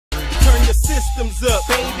systems up,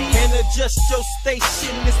 baby, and adjust your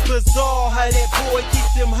station. It's bizarre how that boy keep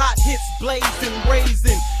them hot hits blazing,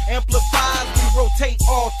 raising amplifiers. We rotate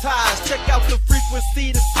all ties. Check out the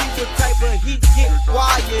frequency to see what type of heat get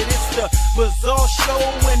wired. It's the Biz-Zar show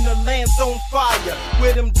when the land's on fire.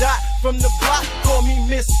 With them dot from the block, call me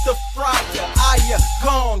Mr. Fryer. Aya,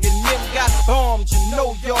 Kong, and them got bombed. You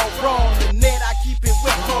know y'all wrong. The net I keep it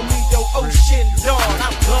with, call me yo Ocean Dawn.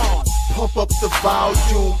 I'm gone. Pump up the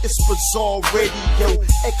volume, it's Biz-Zar radio.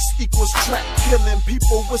 X equals track killing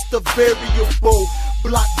people, what's the variable?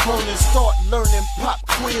 Block burning, start learning pop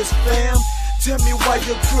quiz, fam. Tell me why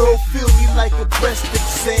your girl feel me like a breast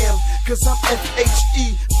exam. Cause I'm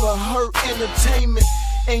FHE for her entertainment.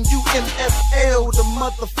 And you MFL, the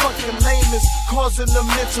motherfucking lamest, causing the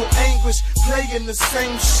mental anguish, playing the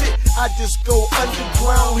same shit. I just go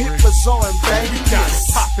underground, hit Biz-Zar and bang. We got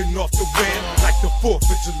it popping off the web like the 4th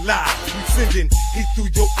of July. We sending heat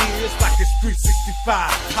through your ears like it's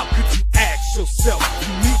 365. How could you ask yourself?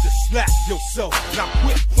 You need to slap yourself. Now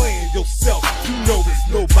quit playing yourself. You know it's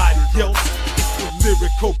nobody else. It's the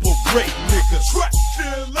lyrical parade, nigga. Track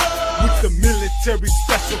killer with the military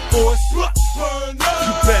special force.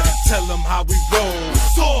 You better tell them how we roll.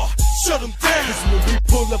 Biz-Zar, shut them down. Cause when we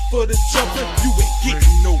pull up for the jumper, you ain't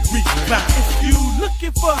getting no reply. If you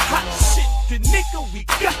looking for hot shit, then nigga, we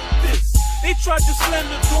got this. They tried to slam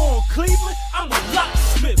the door on Cleveland, I'm a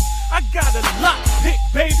locksmith. I got a lock pick,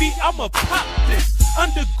 baby, I'ma pop this.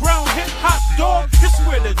 Underground hip hop, dog, this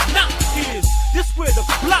where the knock is. This where the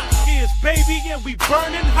block is, baby, and we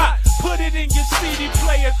burning hot. Put it in your CD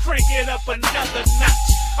player, crank it up another notch.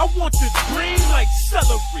 I want the green like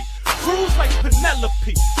celery, cruise like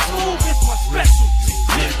Penelope. Smooth is my specialty,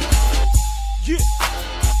 nigga. Yeah,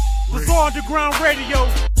 Biz-Zar Underground Radio.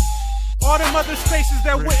 All them other stations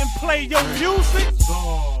that wouldn't play your music,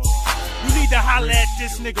 you need to holler at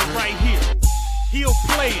this nigga right here. He'll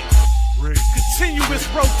play it. Continuous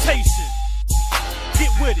rotation.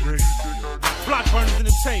 Get with it. Block Burners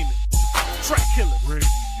Entertainment. Track Killers.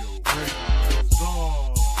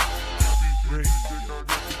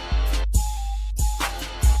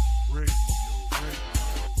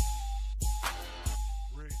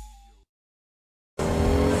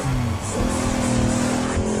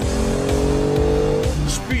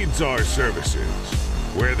 Biz-Zar Services,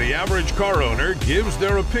 where the average car owner gives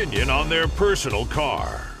their opinion on their personal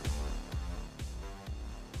car.